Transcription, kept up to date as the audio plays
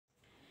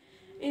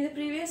In the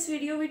previous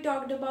video we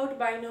talked about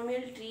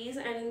binomial trees,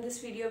 and in this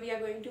video we are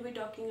going to be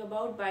talking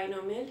about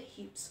binomial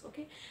heaps.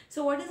 Okay,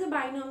 so what is a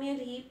binomial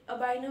heap? A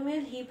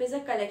binomial heap is a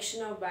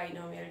collection of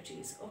binomial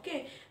trees,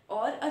 okay,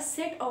 or a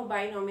set of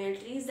binomial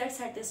trees that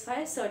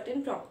satisfy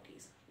certain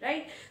properties,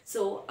 right?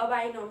 So a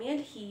binomial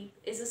heap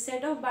is a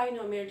set of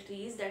binomial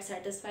trees that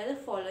satisfy the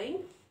following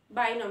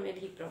binomial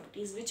heap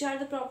properties. Which are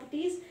the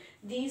properties?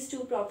 These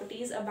two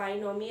properties a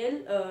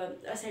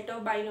set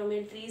of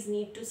binomial trees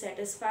need to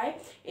satisfy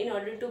in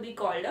order to be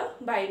called a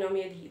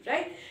binomial heap,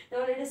 right? Now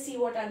let us see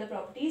what are the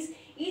properties.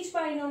 Each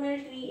binomial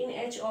tree in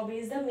H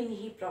obeys the min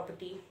heap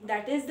property.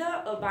 That is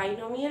the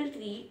binomial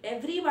tree,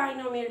 every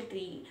binomial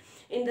tree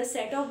in the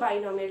set of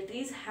binomial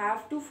trees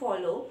has to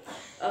follow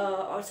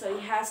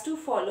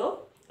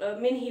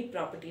min heap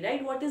property,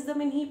 right? What is the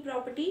min heap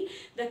property?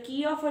 The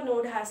key of a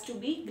node has to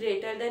be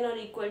greater than or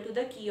equal to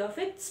the key of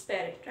its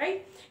parent,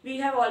 right? We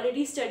have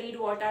already studied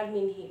what are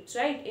min heaps,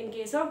 right, in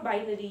case of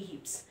binary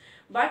heaps,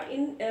 but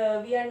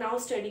we are now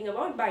studying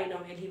about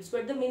binomial heaps,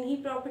 but the min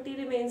heap property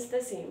remains the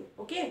same.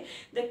 Okay,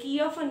 the key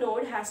of a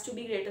node has to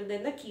be greater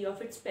than the key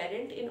of its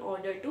parent in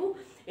order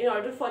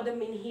for the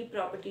min heap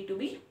property to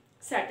be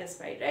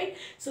satisfied, right?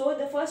 So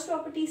the first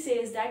property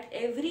says that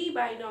every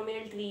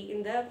binomial tree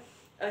in the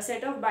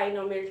set of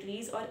binomial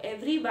trees, or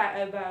every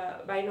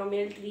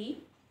binomial tree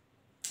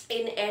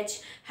in H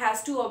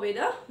has to obey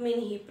the min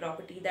heap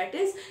property. That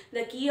is,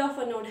 the key of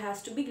a node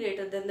has to be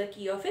greater than the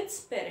key of its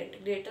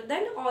parent, greater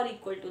than or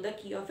equal to the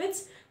key of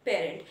its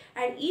parent,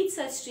 and each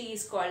such tree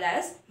is called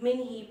as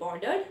min heap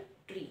ordered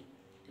tree,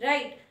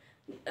 right?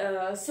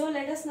 So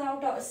let us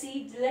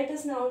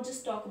now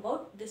just talk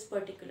about this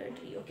particular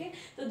tree. Okay,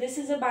 so this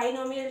is a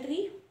binomial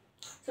tree.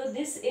 So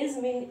this is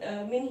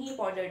min heap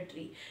ordered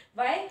tree.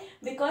 Why?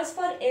 Because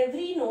for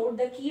every node,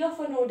 the key of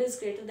a node is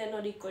greater than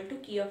or equal to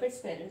key of its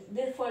parent.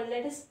 Therefore,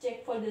 let us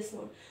check for this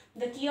node.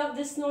 The key of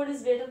this node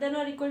is greater than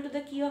or equal to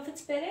the key of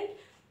its parent.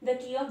 The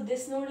key of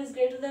this node is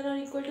greater than or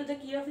equal to the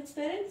key of its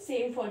parent.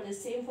 Same for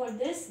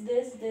this,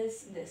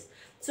 this.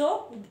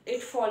 So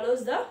it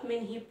follows the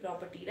min heap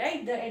property,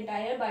 right? The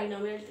entire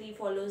binomial tree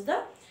follows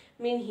the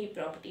min heap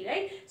property,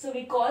 right? So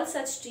we call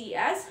such tree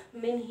as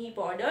min heap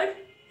ordered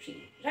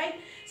tree, right?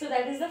 So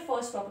that is the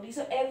first property.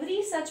 So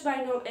every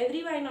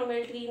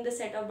binomial tree in the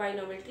set of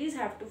binomial trees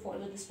have to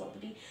follow this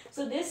property.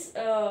 So this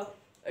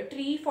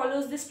tree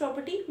follows this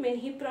property, min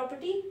heap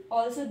property.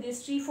 Also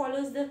this tree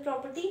follows the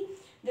property.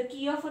 The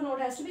key of a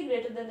node has to be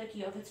greater than the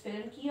key of its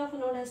parent. Key of a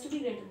node has to be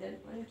greater than,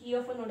 and key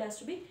of a node has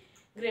to be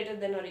greater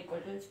than or equal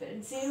to its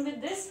parent. Same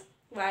with this.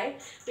 Why?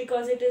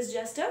 Because it is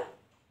just a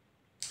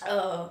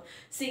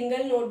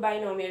single node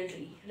binomial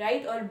tree,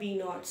 right? Or B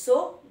naught.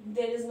 So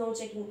there is no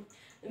checking.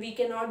 We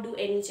cannot do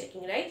any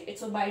checking, right?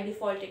 So by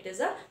default it is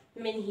a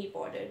min heap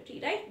ordered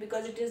tree, right?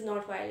 Because it is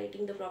not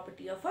violating the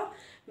property of a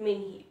min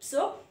heap.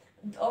 So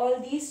all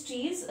these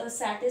trees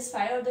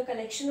satisfy, or the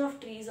collection of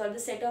trees or the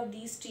set of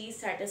these trees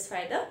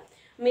satisfy the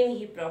min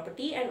heap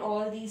property, and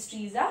all these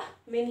trees are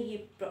min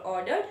heap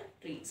ordered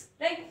trees,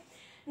 right?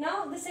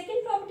 Now the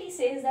second property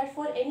says that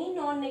for any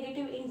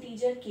non-negative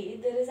integer k,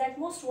 there is at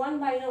most one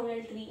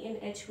binomial tree in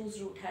H whose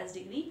root has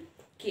degree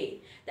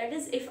k. That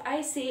is, if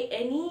I say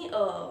any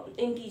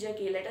integer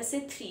k, let us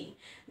say 3,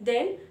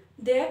 then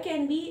there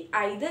can be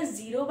either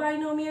 0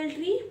 binomial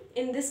tree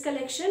in this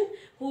collection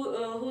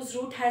whose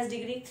root has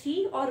degree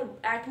 3, or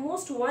at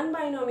most one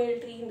binomial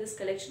tree in this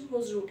collection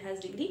whose root has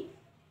degree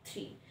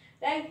 3,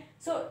 right?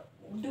 So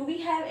do we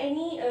have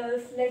any,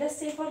 let us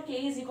say for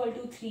k is equal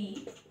to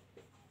 3,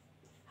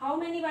 how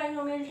many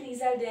binomial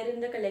trees are there in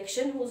the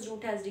collection whose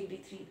root has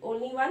degree 3?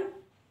 Only one.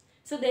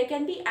 So there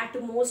can be at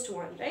most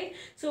one, right?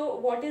 So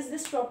what is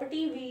this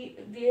property?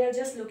 We are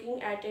just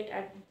looking at it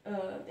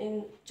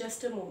in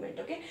just a moment.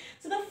 Okay,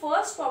 so the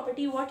first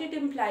property, what it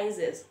implies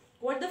is,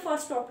 the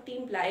first property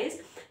implies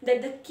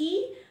that the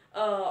key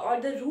or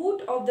the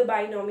root of the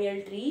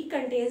binomial tree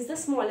contains the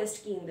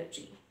smallest key in the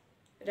tree,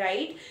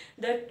 right?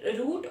 The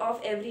root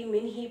of every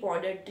min heap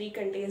ordered tree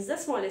contains the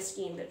smallest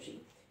key in the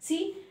tree.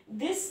 See,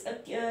 this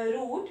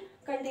root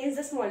contains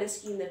the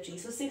smallest key in the tree.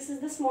 So 6 is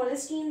the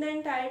smallest key in the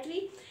entire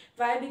tree.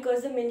 Why?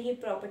 Because the min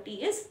heap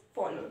property is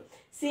followed.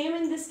 Same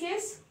in this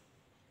case.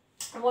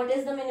 What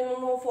is the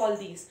minimum of all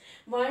these?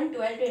 1,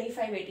 12,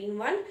 25, 18,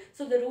 1.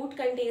 So the root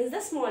contains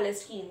the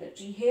smallest key in the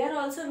tree. Here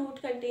also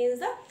root contains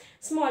the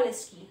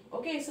smallest key.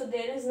 Okay, so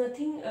there is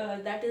nothing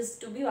that is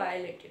to be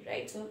violated,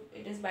 right? So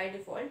it is by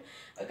default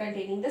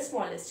containing the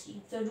smallest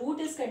key. So root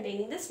is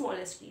containing the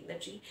smallest key in the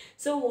tree.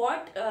 So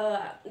what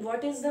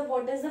does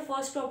the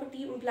first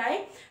property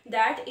imply?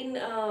 That in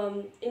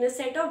a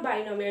set of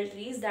binomial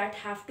trees that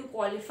have to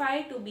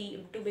qualify to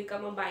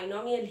become a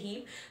binomial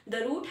heap, the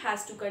root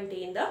has to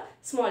contain the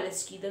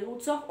smallest key. The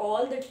roots of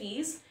all the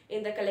trees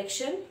in the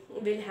collection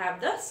will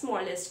have the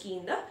smallest key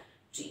in the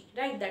tree,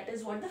 right? That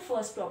is what the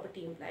first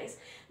property implies.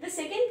 The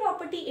second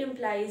property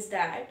implies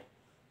that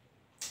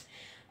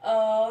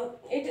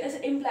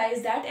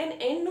implies that an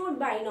n-node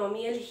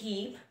binomial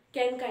heap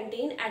can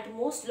contain at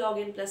most log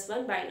n plus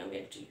 1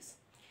 binomial trees.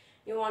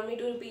 You want me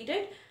to repeat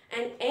it?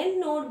 An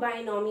n-node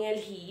binomial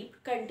heap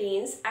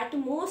contains at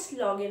most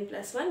log n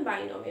plus 1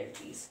 binomial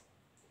trees.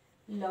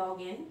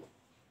 Log n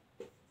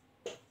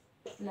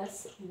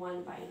plus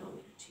 1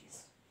 binomial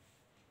trees.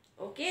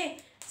 Okay,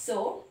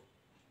 so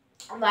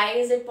why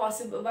is it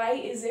possible? Why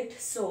is it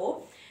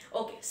so?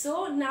 Okay,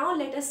 so now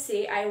let us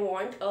say I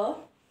want a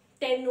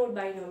 10-node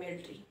binomial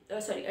tree. A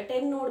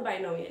 10-node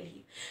binomial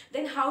heap.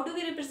 Then how do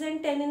we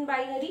represent 10 in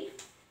binary?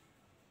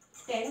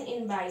 10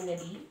 in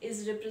binary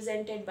is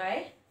represented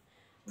by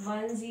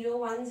 1 0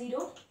 1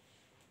 0.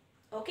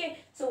 Okay,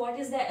 so what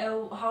is the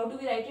how do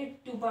we write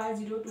it? 2 power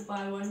 0, 2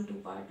 power 1, 2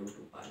 power 2, 2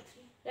 power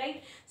 3,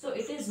 right? So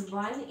it is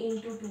 1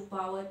 into 2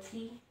 power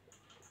 3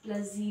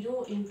 plus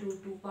 0 into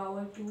 2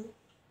 power 2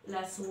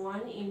 plus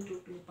 1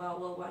 into 2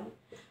 power 1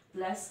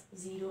 plus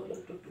 0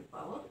 into 2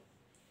 power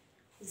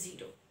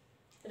 0,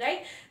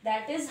 right?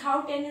 That is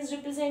how 10 is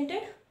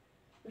represented,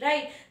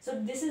 right? So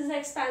this is the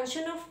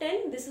expansion of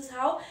 10. This is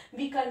how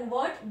we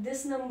convert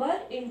this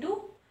number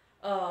into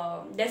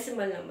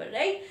decimal number,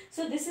 right?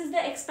 So this is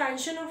the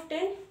expansion of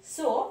 10.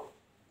 So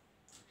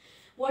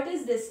what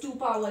is this? 2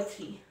 power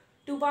 3.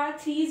 2 power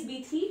 3 is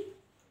B3.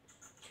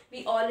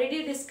 We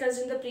already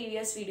discussed in the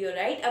previous video,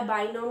 right? A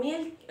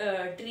binomial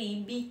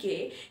tree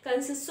BK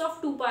consists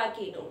of 2 power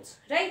k nodes,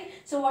 right?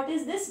 So what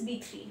is this?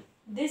 B3.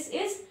 This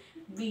is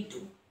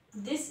B2.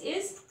 This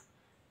is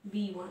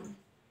B1.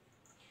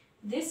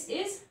 This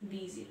is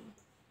B0.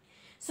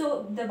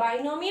 So the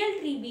binomial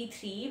tree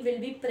B3 will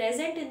be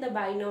present in the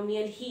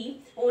binomial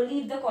heap only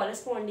if the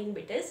corresponding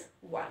bit is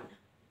 1.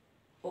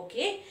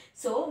 Okay,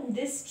 so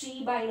this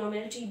tree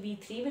binomial tree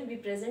B3 will be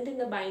present in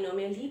the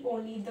binomial heap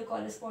only if the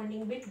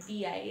corresponding bit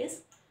Bi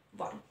is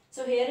 1.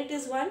 So here it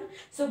is 1.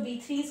 So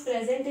B3 is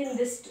present in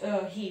this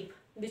heap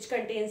which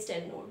contains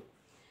 10 nodes.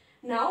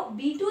 Now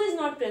B2 is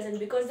not present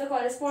because the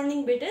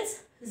corresponding bit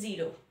is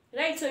 0.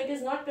 Right, so it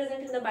is not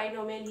present in the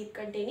binomial heap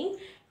containing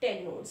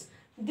 10 nodes.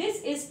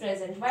 This is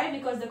present. Why?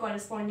 Because the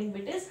corresponding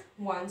bit is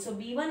 1. So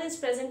B1 is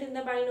present in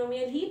the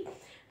binomial heap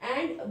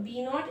and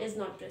B0 is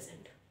not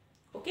present.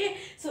 Okay,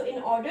 so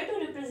in order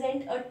to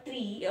represent a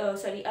tree,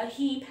 a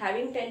heap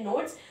having 10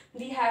 nodes,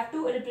 we have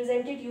to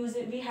represent it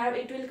using,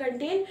 it will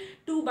contain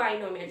two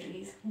binomial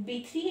trees,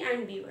 B3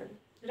 and B1.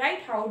 Right?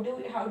 How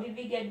did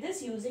we get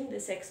this? Using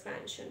this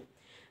expansion.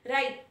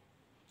 Right?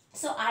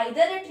 So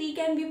either a tree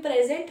can be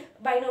present,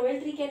 binomial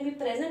tree can be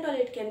present or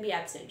it can be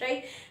absent,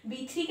 right?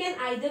 B3 can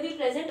either be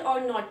present or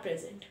not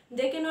present.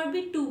 There cannot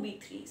be two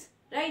B3s,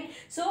 right?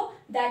 So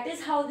that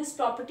is how this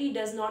property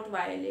does not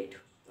violate.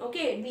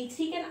 Okay,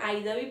 B3 can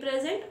either be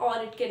present or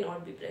it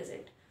cannot be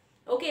present.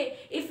 Okay,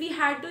 if we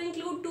had to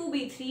include two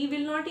B3, we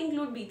will not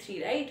include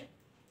B3, right?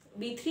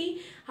 B3,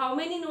 how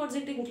many nodes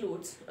it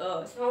includes?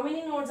 So how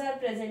many nodes are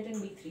present in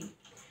B3?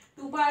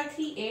 2 power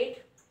 3,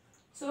 8.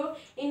 So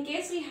in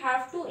case we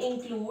have to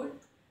include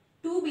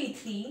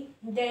 2B3,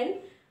 then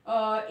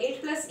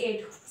 8 plus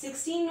 8,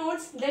 16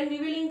 nodes, then we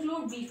will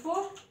include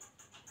B4,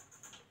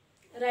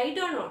 right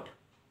or not?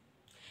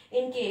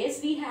 In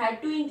case we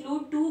had to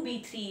include two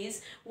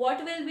B3s,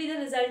 what will be the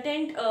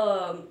resultant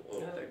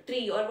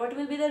tree, or what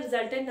will be the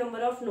resultant number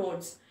of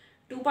nodes?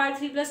 2 power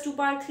 3 plus 2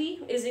 power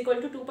 3 is equal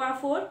to 2 power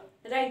 4.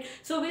 Right,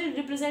 so we'll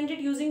represent it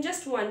using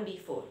just one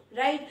B4,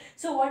 right?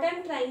 So what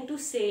I'm trying to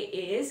say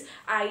is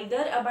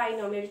either a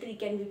binomial tree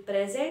can be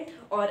present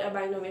or a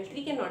binomial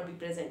tree cannot be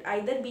present.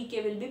 Either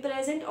BK will be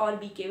present or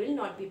BK will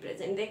not be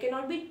present. There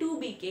cannot be two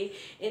BK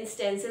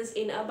instances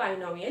in a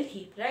binomial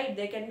heap, right?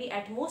 There can be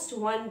at most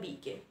one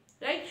BK,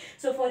 right?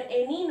 So for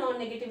any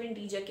non-negative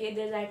integer k,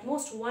 there is at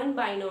most one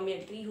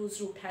binomial tree whose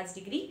root has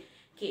degree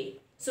k.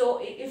 So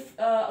if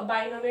a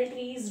binomial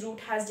tree's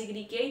root has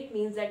degree k, it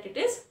means that it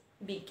is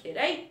BK,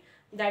 right?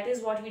 That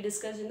is what we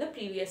discussed in the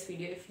previous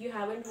video. If you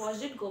haven't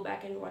watched it, go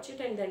back and watch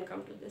it and then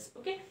come to this.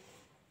 Okay.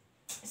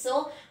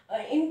 So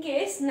in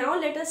case, now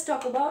let us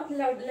talk about,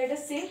 let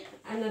us say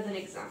another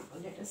example.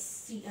 Let us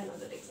see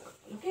another example.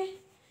 Okay.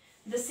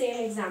 The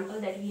same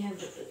example that we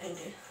have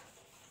represented.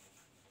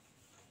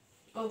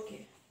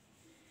 Okay.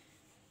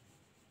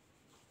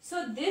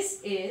 So this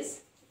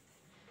is,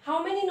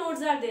 how many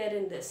nodes are there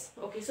in this?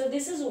 Okay. So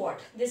this is what?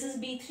 This is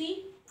B3,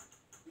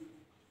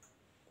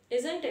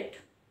 isn't it?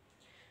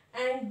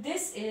 And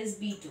this is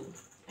B2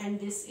 and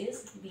this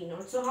is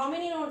B0. So how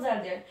many nodes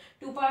are there?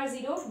 2 power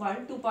 0,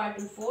 1, 2 power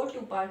 2, 4,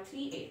 2 power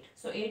 3, 8.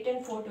 So 8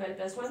 and 4, 12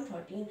 plus 1,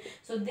 13.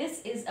 So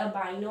this is a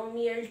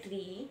binomial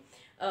tree.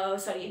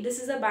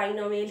 This is a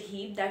binomial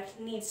heap that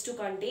needs to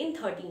contain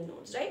 13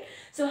 nodes, right?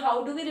 So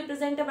how do we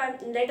represent a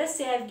let us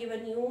say I've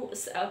given you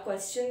a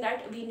question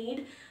that we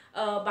need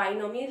a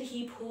binomial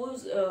heap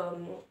whose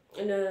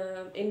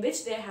in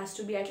which there has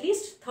to be at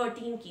least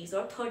 13 keys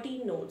or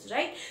 13 nodes,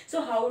 right?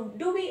 So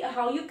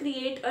how you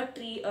create a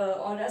tree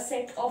or a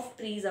set of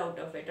trees out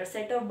of it, a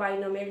set of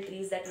binomial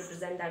trees that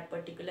represent that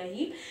particular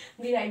heap?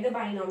 We write the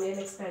binomial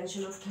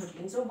expansion of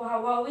 13. So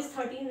how is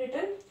 13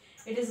 written?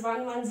 It is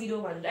 1 1 0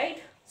 1,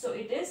 right? So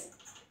it is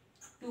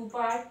 2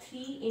 power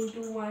 3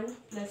 into 1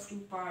 plus 2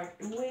 power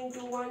 2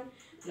 into 1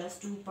 plus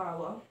 2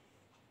 power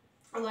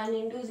 1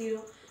 into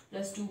 0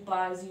 plus 2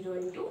 power 0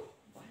 into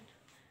 1,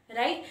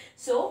 right?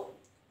 So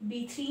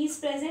B3 is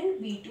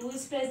present, B2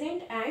 is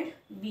present, and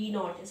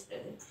B0 is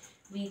present.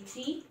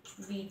 B3,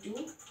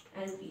 B2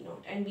 and B0,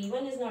 and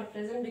B1 is not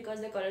present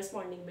because the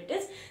corresponding bit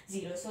is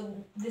 0.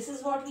 So this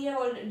is what we have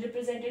already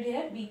represented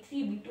here, B3,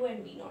 B2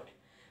 and B0.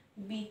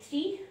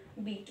 B3,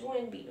 B2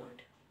 and B0.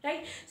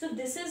 Right? So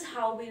this is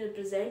how we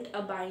represent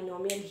a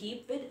binomial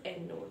heap with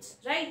n nodes.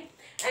 Right?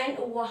 And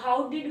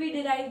how did we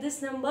derive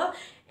this number?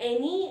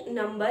 Any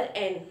number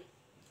n.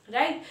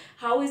 Right?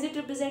 How is it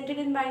represented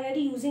in binary?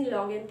 Using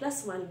log n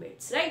plus 1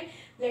 bits. Right?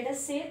 Let us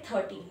say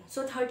 13.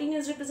 So 13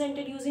 is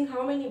represented using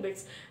how many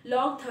bits?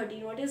 Log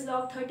 13. What is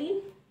log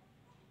 13?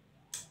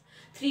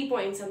 3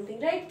 point something,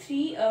 right?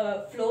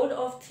 Floor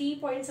of 3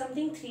 point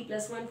something, 3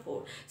 plus 1,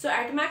 4. So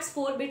at max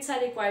 4 bits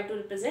are required to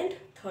represent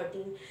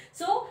 13.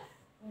 So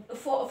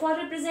for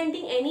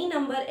representing any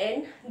number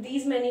n,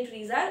 these many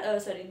trees are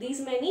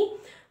these many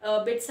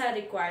bits are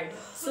required.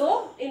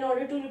 So in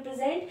order to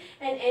represent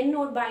an n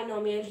node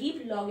binomial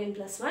heap, log n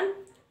plus 1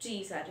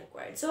 trees are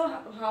required. So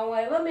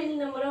however many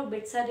number of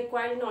bits are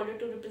required in order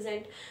to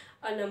represent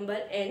a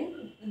number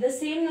n, the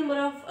same number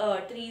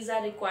of trees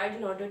are required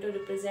in order to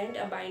represent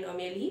a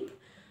binomial heap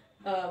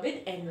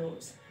with n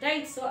nodes.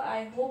 Right? So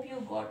I hope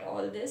you got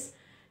all this.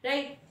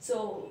 Right?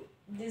 So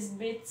these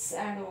bits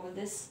and all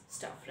this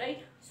stuff.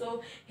 Right?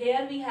 So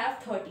here we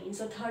have 13.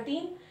 So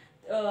 13,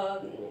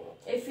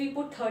 if we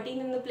put 13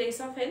 in the place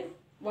of n,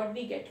 what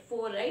we get?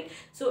 4, right?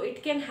 So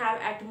it can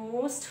have at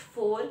most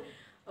 4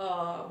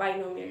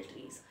 binomial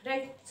trees.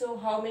 Right? So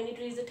how many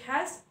trees it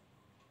has?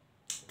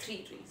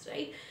 3 trees,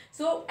 right?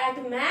 So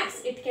at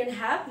max it can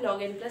have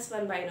log n plus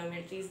 1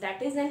 binomial trees.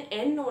 That is, an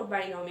n node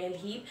binomial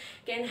heap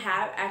can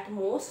have at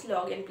most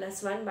log n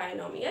plus 1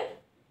 binomial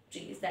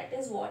trees. That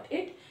is what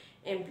it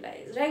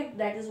implies, right?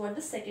 That is what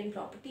the second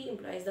property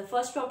implies. The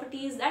first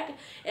property is that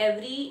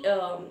every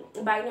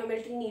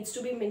binomial tree needs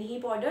to be min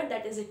heap ordered.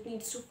 That is, it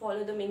needs to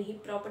follow the min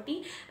heap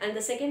property. And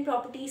the second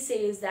property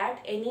says that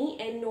any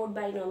n node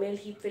binomial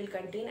heap will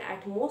contain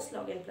at most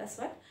log n plus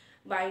 1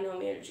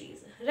 binomial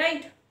trees,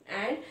 right?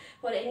 And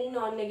for any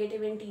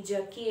non-negative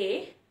integer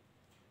k,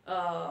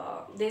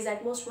 there is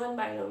at most one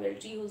binomial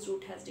tree whose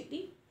root has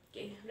degree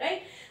k,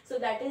 right? So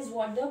that is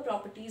what the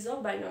properties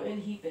of binomial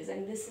heap is,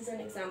 and this is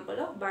an example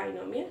of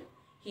binomial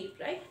heap,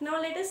 right? Now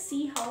let us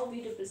see how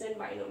we represent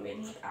binomial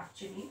heap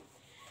actually.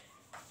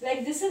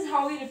 Like, this is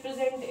how we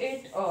represent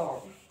it.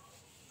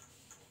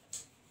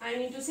 I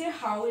mean to say,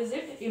 how is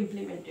it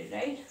implemented,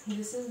 right?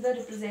 This is the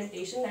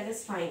representation, that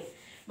is fine.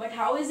 But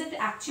how is it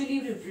actually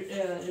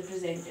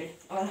represented,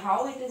 or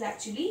how it is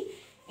actually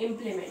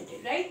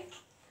implemented, right?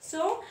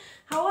 So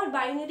how are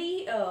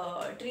binary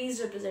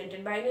trees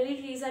represented? Binary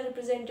trees are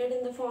represented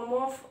in the form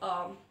of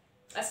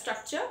a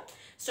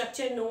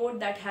structure node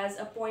that has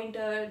a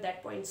pointer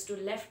that points to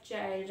left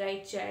child,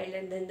 right child,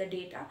 and then the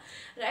data,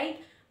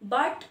 right?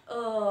 But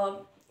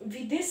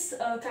with this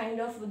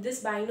this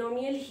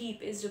binomial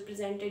heap is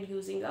represented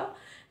using a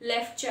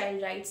left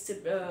child right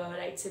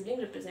sibling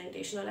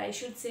representation, or I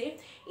should say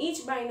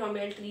each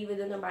binomial tree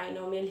within a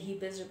binomial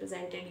heap is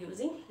represented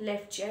using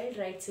left child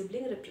right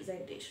sibling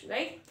representation,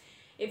 right?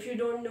 If you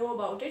don't know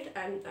about it,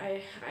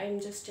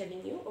 I'm just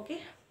telling you,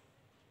 okay?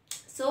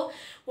 So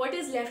what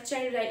is left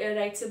child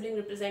right sibling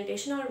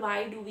representation, or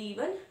why do we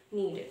even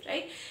need it,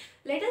 right?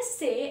 Let us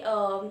say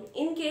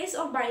in case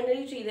of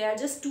binary tree there are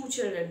just 2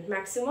 children.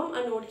 Maximum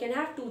a node can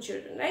have 2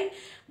 children, right?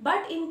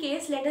 But in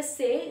case, let us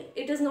say,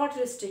 it is not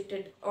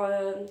restricted,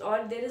 or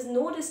there is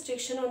no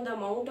restriction on the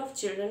amount of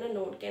children a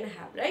node can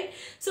have, right?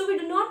 So we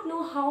do not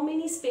know how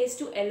many space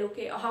to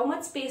allocate, or how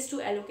much space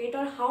to allocate,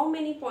 or how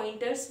many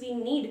pointers we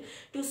need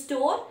to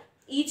store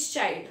each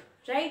child,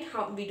 right?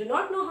 We do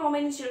not know how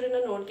many children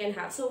a node can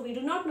have, so we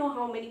do not know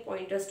how many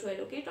pointers to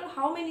allocate, or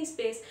how many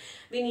space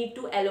we need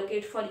to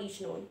allocate for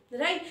each node,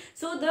 right?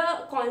 So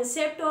the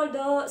concept or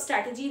the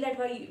strategy that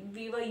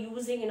we were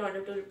using in order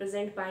to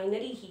represent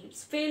binary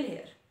heaps fail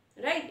here,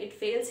 right? It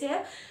fails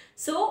here.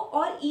 So,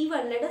 or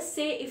even let us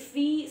say, if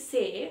we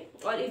say,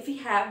 or if we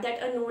have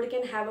that a node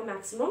can have a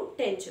maximum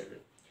 10 children,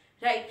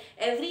 right?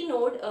 Every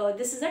node,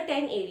 this is a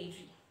 10 array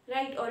tree,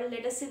 right? Or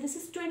let us say this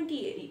is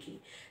 20 array tree.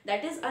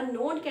 That is, a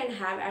node can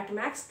have at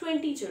max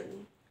 20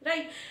 children,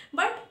 right?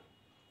 But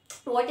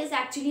what is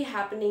actually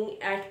happening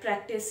at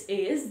practice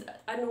is,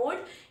 a node,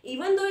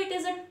 even though it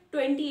is a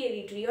 20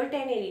 array tree or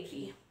 10 array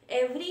tree,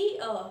 every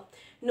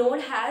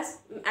node has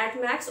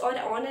at max or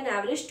on an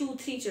average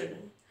 2-3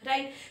 children,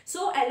 right?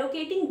 So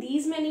allocating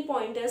these many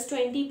pointers,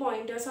 20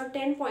 pointers or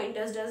 10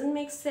 pointers, doesn't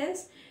make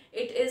sense.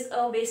 It is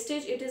a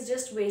wastage. It is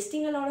just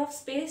wasting a lot of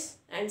space,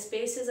 and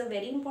space is a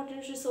very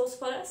important resource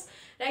for us,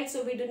 right?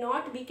 So we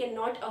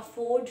cannot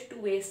afford to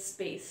waste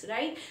space,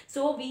 right?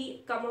 So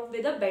we come up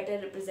with a better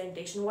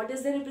representation. What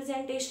is the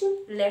representation?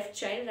 Left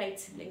child right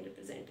sibling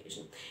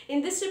representation.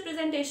 In this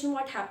representation,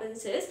 what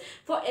happens is,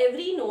 for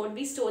every node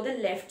we store the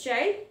left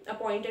child, a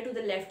pointer to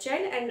the left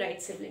child, and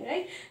right sibling,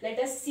 right? Let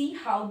us see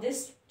how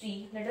this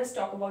tree, let us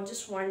talk about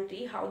just one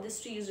tree, how this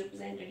tree is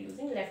represented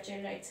using left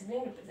child right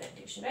sibling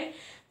representation, right?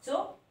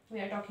 So we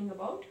are talking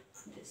about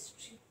this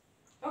tree,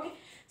 okay?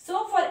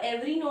 So for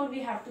every node we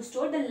have to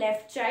store the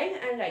left child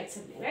and right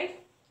sibling, right?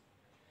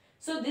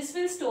 So this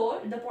will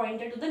store the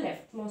pointer to the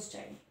leftmost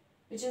child,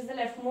 which is the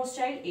leftmost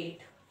child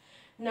 8.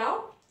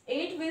 Now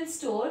 8 will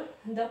store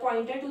the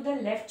pointer to the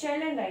left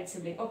child and right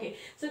sibling. Okay,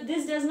 so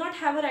this does not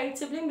have a right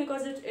sibling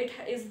because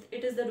it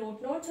is the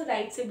root node, so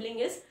right sibling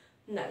is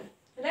null,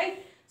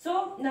 right?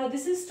 So now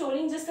this is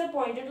storing just a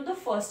pointer to the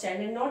first child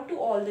and not to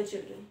all the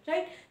children,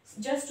 right?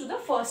 Just to the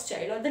first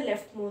child or the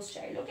leftmost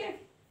child, okay?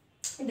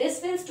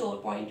 This will store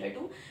pointer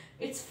to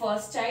its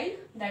first child,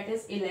 that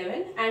is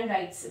 11, and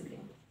right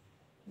sibling,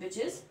 which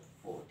is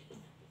 14,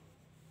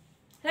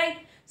 right?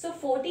 So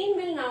 14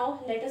 will now,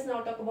 let us now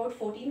talk about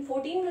 14.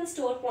 14 will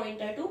store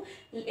pointer to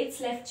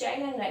its left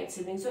child and right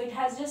sibling. So it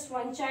has just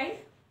one child,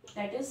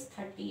 that is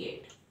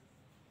 38,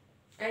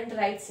 and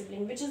right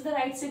sibling, which is the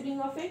right sibling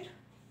of it?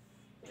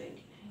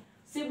 29.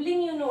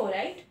 Sibling, you know,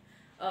 right?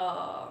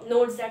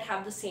 Nodes that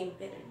have the same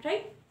parent,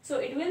 right? So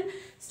it will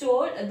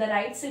store the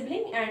right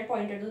sibling and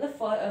pointer to the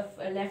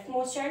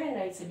leftmost child and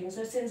right sibling.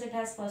 So since it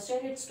has first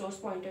child, it stores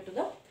pointer to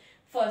the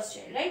first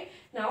child, right?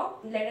 Now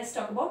let us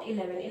talk about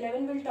 11.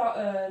 11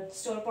 will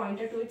store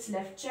pointer to its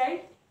left child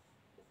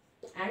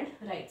and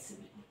right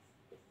sibling,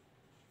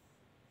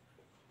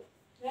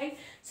 right?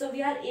 So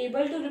we are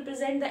able to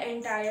represent the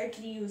entire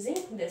tree using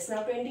this.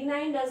 Now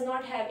 29 does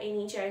not have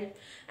any child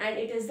and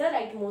it is the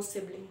rightmost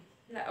sibling,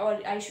 or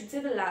I should say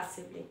the last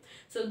sibling.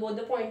 So both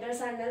the pointers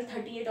are null.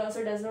 38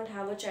 also does not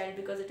have a child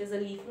because it is a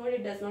leaf node.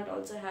 It does not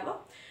also have a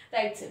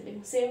right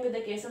sibling. Same with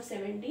the case of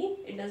 17.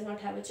 It does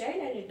not have a child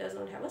and it does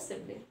not have a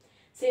sibling.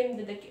 Same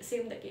the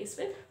case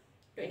with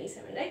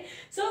 27, right?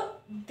 So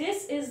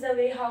this is the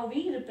way how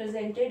we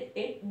represented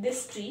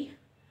this tree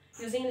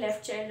using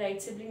left child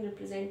right sibling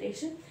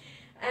representation,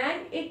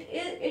 and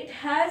it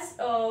has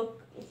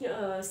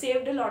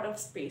saved a lot of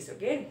space,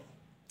 okay?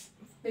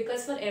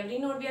 Because for every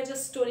node we are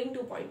just storing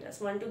 2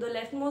 pointers, one to the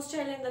leftmost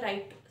child and the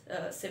right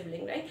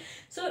sibling, right?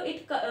 So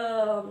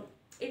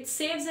it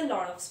saves a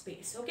lot of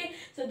space, okay?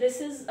 So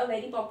this is a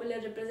very popular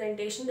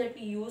representation that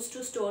we use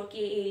to store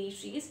k-AE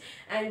trees,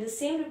 and the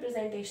same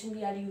representation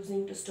we are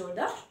using to store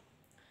the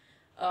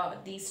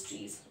these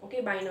trees, okay,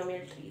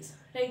 binomial trees,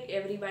 right?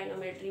 Every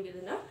binomial tree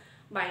within a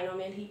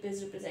binomial heap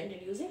is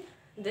represented using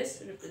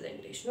this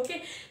representation,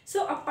 okay?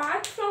 So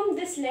apart from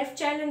this left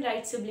child and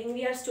right sibling,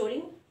 we are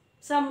storing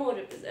some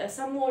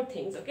more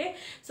things, okay?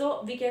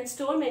 So we can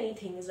store many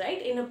things, right,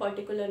 in a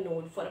particular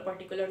node, for a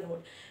particular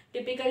node.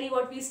 Typically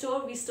what we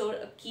store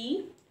a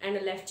key and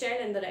a left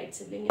child and the right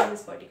sibling in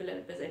this particular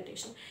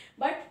representation.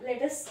 But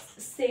let us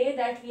say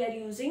that we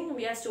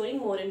are storing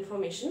more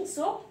information.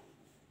 So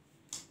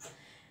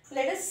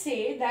let us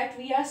say that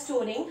we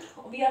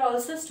are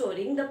also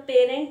storing the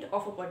parent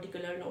of a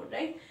particular node,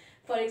 right?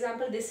 For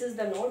example, this is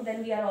the node,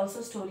 then we are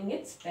also storing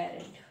its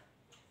parent,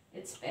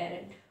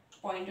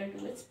 pointer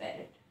to its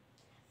parent,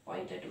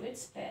 pointer to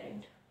its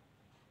parent,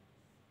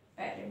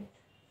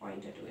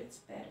 pointer to its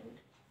parent,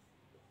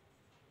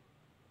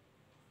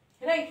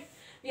 right?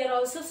 We are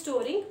also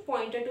storing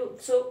pointer to,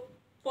 so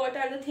what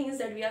are the things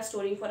that we are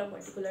storing for a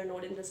particular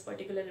node in this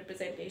particular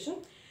representation?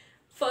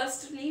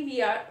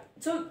 Firstly,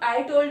 so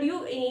I told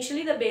you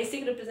initially the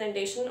basic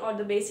representation or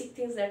the basic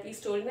things that we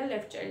store in a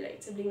left child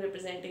right sibling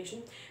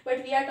representation,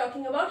 but we are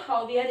talking about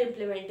how we are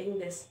implementing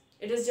this.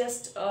 It is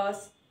just a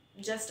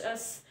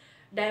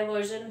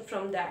diversion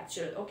from the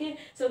actual, okay?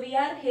 So we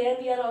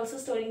are also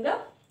storing the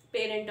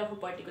parent of a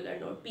particular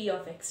node, p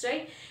of x,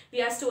 right?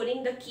 We are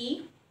storing the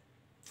key,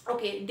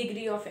 okay,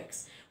 degree of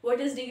x. What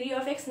is degree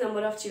of x?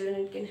 Number of children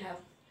it can have.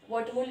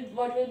 What will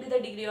be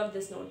the degree of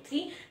this node?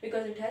 3,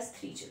 because it has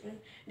 3 children.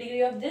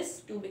 Degree of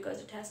this? 2,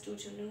 because it has 2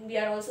 children. We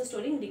are also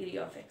storing degree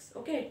of x,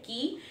 okay?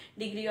 Key,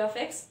 degree of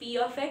x, p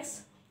of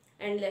x,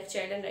 and left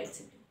child and right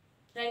sibling,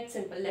 right?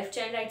 Simple. Left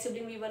child right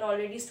sibling we were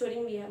already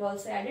storing. We have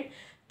also added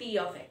p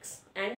of x and